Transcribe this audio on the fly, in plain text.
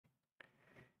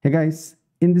Hey guys,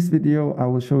 in this video I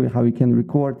will show you how you can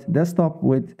record desktop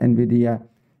with Nvidia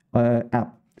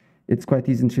app. It's quite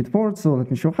easy and straightforward, so let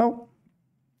me show how.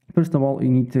 First of all, you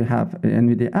need to have an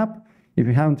Nvidia app. If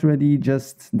you haven't already,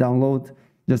 just download,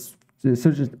 just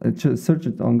search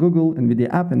it on Google,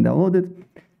 Nvidia app, and download it.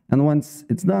 And once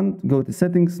it's done, go to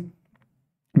settings,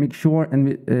 make sure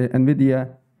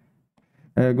Nvidia,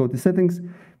 go to settings,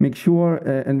 make sure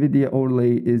Nvidia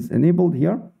overlay is enabled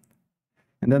here.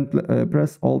 And then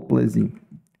press Alt+Z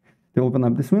to open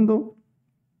up this window.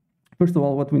 First of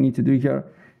all, what we need to do here,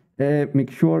 make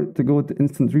sure to go to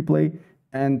instant replay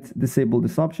and disable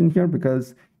this option here,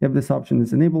 because if this option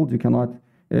is enabled, you cannot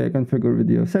configure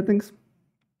video settings.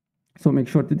 So make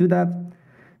sure to do that.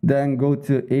 Then go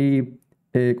to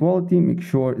a quality, make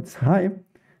sure it's high.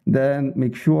 Then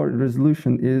make sure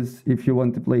resolution is, if you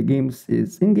want to play games,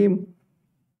 is in-game.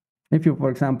 If you, for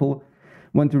example,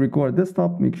 want to record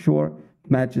desktop, make sure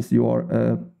matches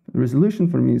your resolution.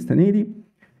 For me is 1080.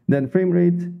 Then frame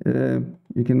rate,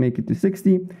 you can make it to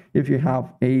 60. If you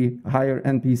have a higher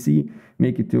NPC,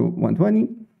 make it to 120.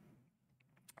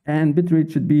 And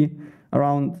bitrate should be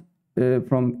around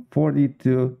from 40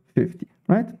 to 50,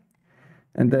 right?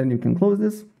 And then you can close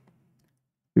this.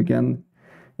 You can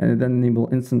then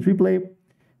enable instant replay.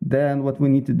 Then what we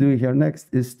need to do here next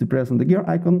is to press on the gear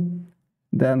icon.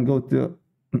 Then go to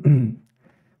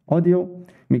audio,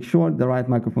 make sure the right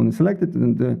microphone is selected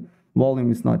and the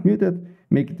volume is not muted.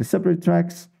 Make it to separate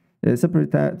tracks.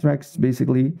 Tracks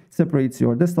basically separates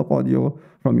your desktop audio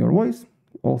from your voice.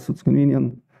 Also, it's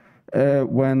convenient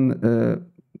when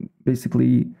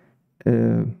basically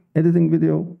editing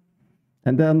video.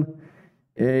 And then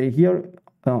here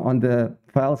on the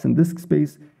files and disk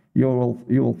space, you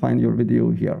will find your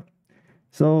video here.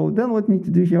 So then what we need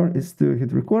to do here is to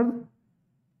hit record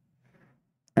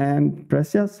and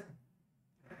press yes.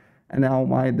 And now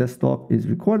my desktop is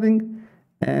recording.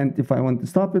 And if I want to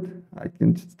stop it, I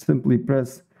can just simply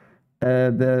press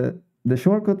the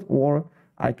shortcut, or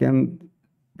I can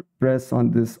press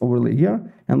on this overlay here,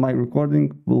 and my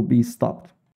recording will be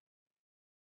stopped.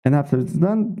 And after it's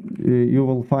done, you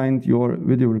will find your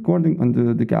video recording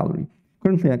under the gallery.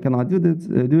 Currently, I cannot do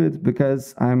it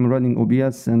because I'm running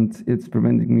OBS and it's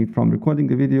preventing me from recording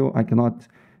the video. I cannot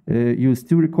use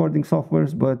two recording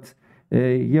softwares, but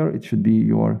here it should be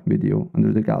your video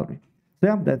under the gallery. So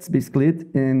yeah, that's basically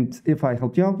it. And if I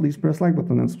helped you out, please press like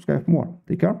button and subscribe for more.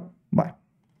 Take care. Bye.